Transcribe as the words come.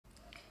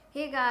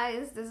Hey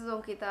guys, this is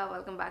Ankita.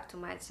 Welcome back to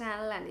my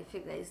channel, and if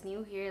you guys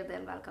new here,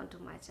 then welcome to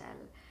my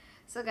channel.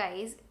 So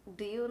guys,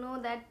 do you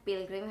know that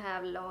Pilgrim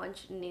have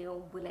launched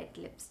new bullet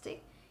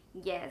lipstick?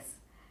 Yes,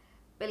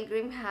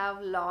 Pilgrim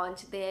have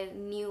launched their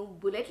new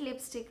bullet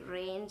lipstick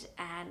range,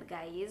 and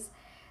guys,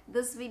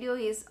 this video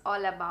is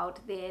all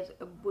about their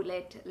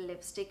bullet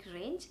lipstick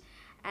range.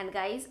 And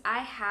guys, I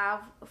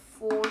have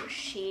 4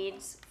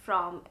 shades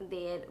from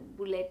their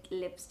bullet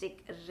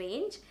lipstick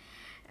range,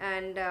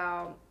 and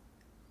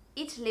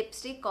each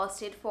lipstick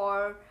costed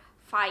for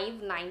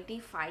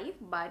 5.95,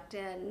 but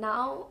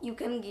now you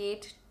can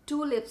get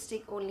 2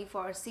 lipstick only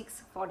for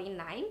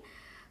 6.49.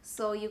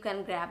 So you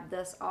can grab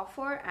this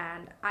offer,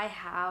 and I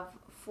have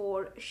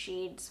 4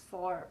 shades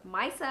for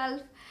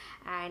myself,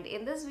 and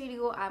in this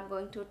video I'm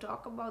going to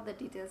talk about the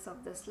details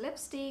of this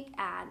lipstick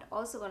and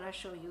also gonna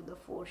show you the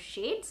 4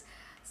 shades.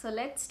 So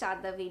let's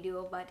start the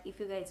video. But if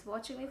you guys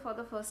watching me for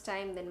the first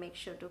time, then make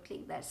sure to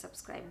click that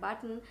subscribe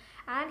button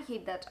and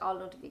hit that all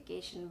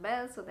notification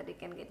bell so that you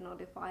can get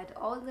notified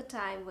all the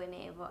time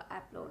whenever I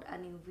upload a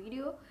new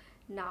video.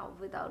 Now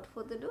without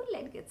further ado,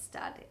 let's get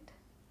started.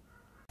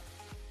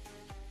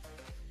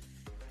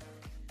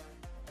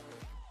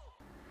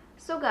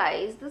 So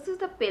guys, this is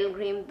the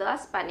Pilgrim the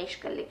Spanish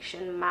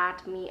collection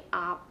matte me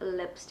up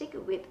lipstick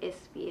with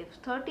SPF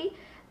 30.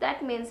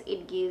 That means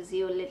it gives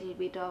you a little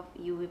bit of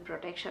UV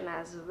protection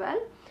as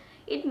well.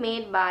 It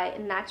made by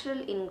natural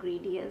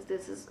ingredients.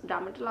 This is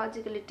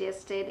dermatologically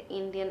tested,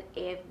 Indian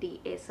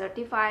FDA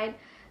certified.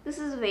 This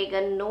is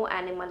vegan, no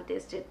animal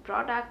tested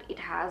product. It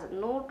has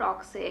no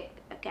toxic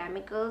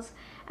chemicals,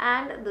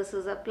 and this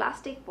is a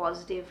plastic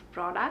positive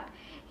product.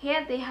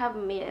 Here they have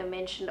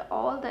mentioned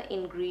all the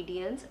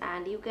ingredients,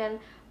 and you can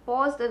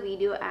pause the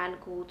video and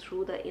go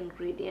through the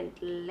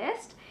ingredient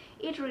list.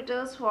 It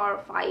retails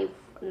for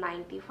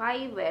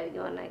 $5.95, where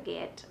you're gonna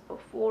get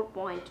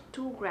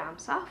 4.2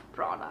 grams of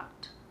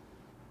product.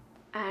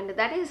 And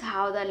that is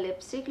how the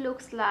lipstick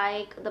looks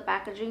like. The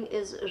packaging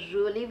is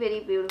really very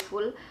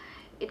beautiful.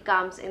 It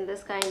comes in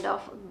this kind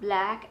of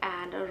black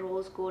and a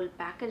rose gold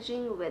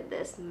packaging with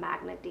this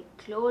magnetic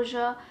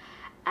closure,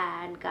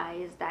 and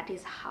guys, that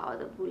is how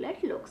the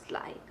bullet looks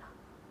like.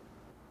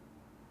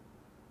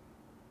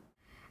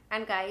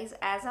 And guys,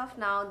 as of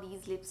now,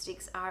 these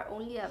lipsticks are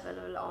only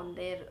available on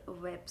their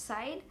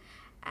website.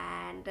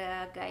 And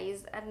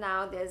guys,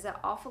 now there's an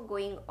offer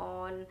going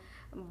on,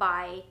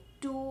 buy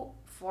 2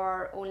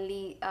 for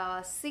only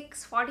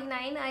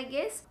 $6.49, I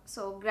guess.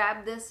 So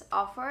grab this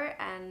offer,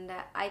 and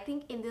I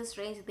think in this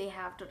range they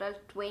have total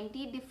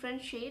 20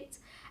 different shades,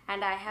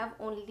 and I have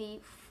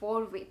only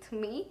 4 with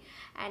me.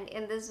 And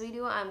in this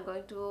video I'm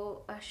going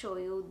to show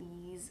you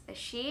these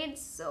shades.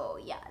 So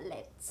yeah,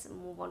 let's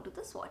move on to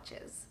the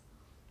swatches.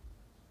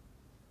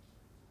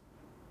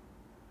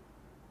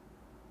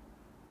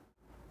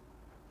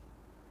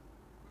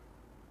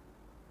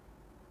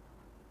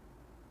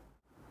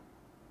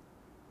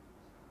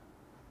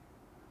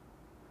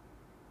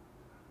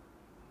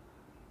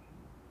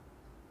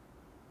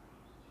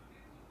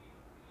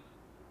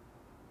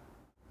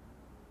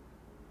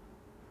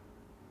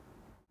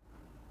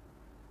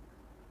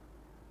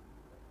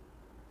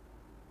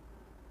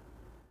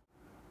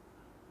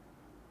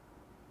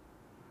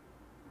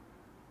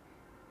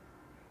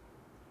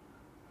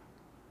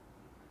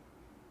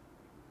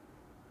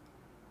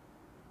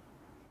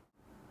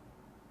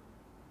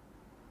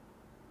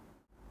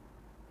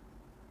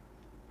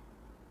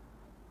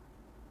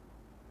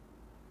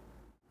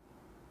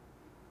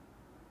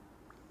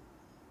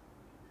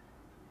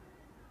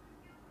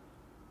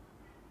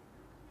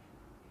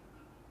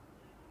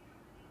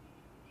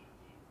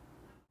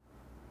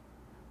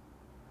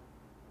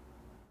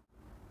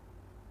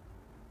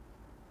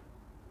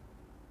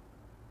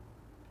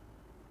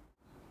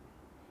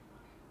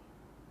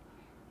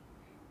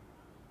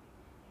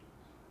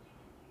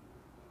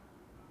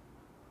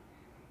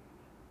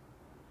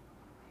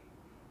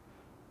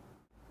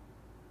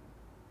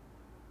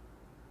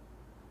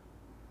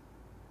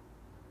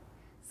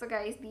 So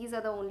guys, these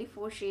are the only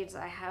 4 shades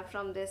I have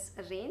from this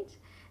range.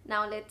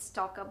 Now let's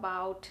talk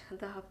about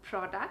the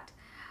product.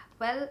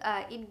 Well,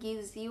 it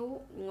gives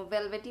you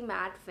velvety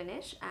matte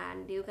finish,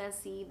 and you can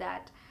see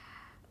that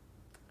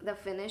the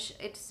finish,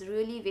 it's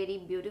really very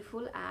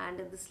beautiful, and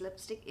this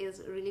lipstick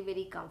is really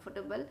very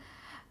comfortable.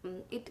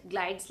 It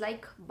glides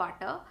like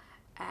butter,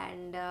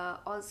 and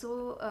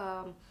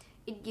also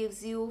it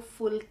gives you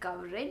full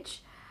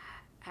coverage.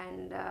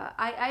 And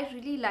I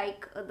really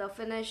like the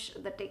finish,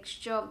 the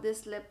texture of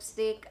this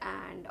lipstick,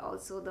 and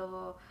also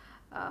the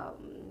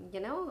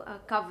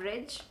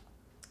coverage.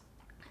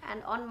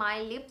 And on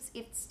my lips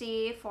it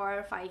stay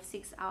for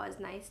 5-6 hours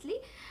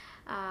nicely,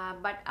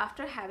 but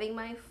after having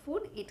my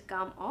food it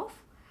come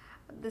off.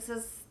 This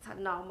is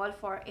normal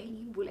for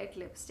any bullet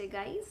lipstick,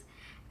 guys.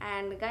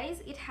 And guys,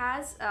 it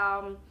has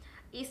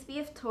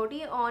SPF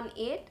 30 on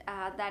it.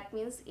 That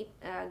means it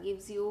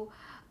gives you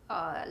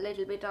a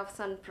little bit of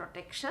sun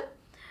protection.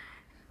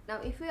 Now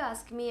if you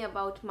ask me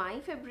about my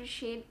favorite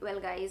shade,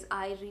 well guys,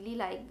 I really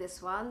like this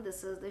one.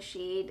 This is the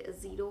shade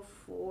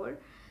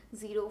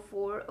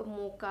 0404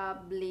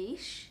 Mocha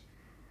Blush,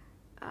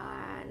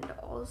 And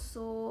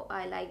also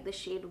I like the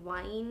shade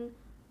Wine,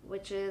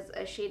 which is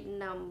a shade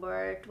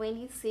number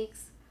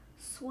 26,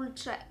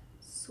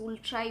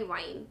 Sultry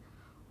Wine.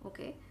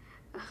 Okay.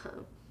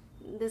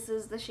 This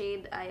is the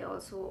shade I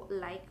also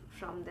like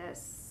from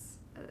this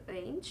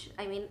range.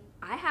 I mean,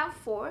 I have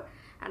four,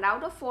 and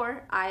out of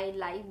four I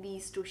like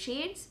these two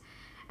shades.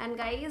 And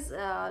guys,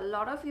 a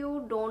lot of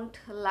you don't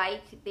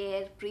like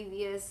their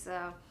previous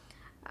uh,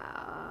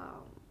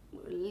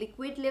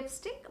 liquid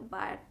lipstick,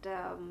 but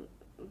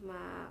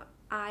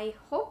I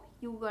hope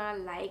you gonna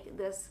like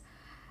this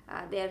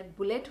their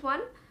bullet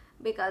one,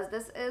 because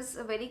this is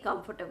very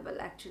comfortable.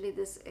 Actually,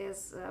 this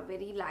is a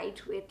very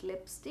lightweight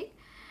lipstick.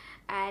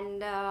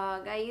 And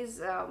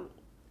guys,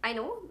 I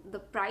know the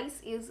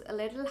price is a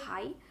little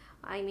high,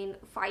 I mean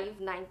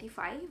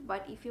 $5.95,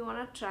 but if you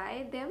want to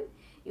try them,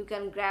 you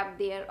can grab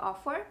their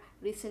offer.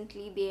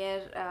 Recently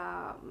there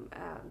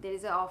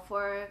is an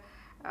offer,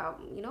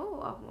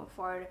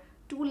 for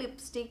two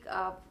lipstick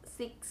of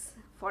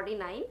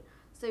 $6.49,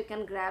 so you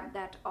can grab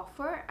that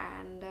offer.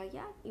 And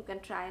yeah, you can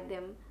try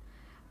them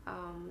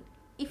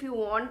if you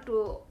want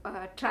to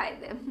try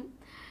them.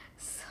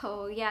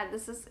 So yeah,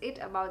 this is it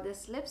about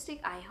this lipstick.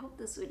 I hope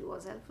this video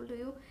was helpful to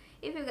you.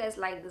 If you guys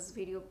like this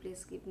video,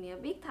 please give me a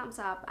big thumbs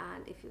up,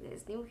 and if you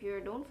guys new here,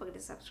 don't forget to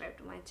subscribe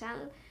to my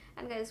channel,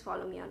 and guys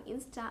follow me on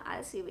Insta.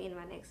 I'll see you in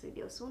my next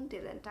video soon.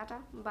 Till then, tata,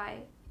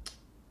 bye.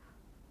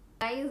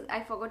 Guys,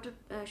 I forgot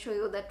to show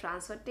you the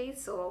transfer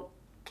taste. So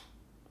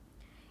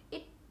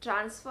it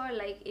transfer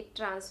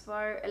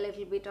a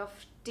little bit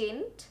of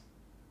tint,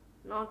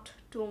 not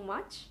too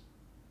much,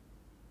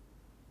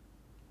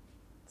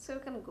 so you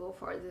can go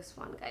for this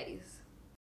one, guys.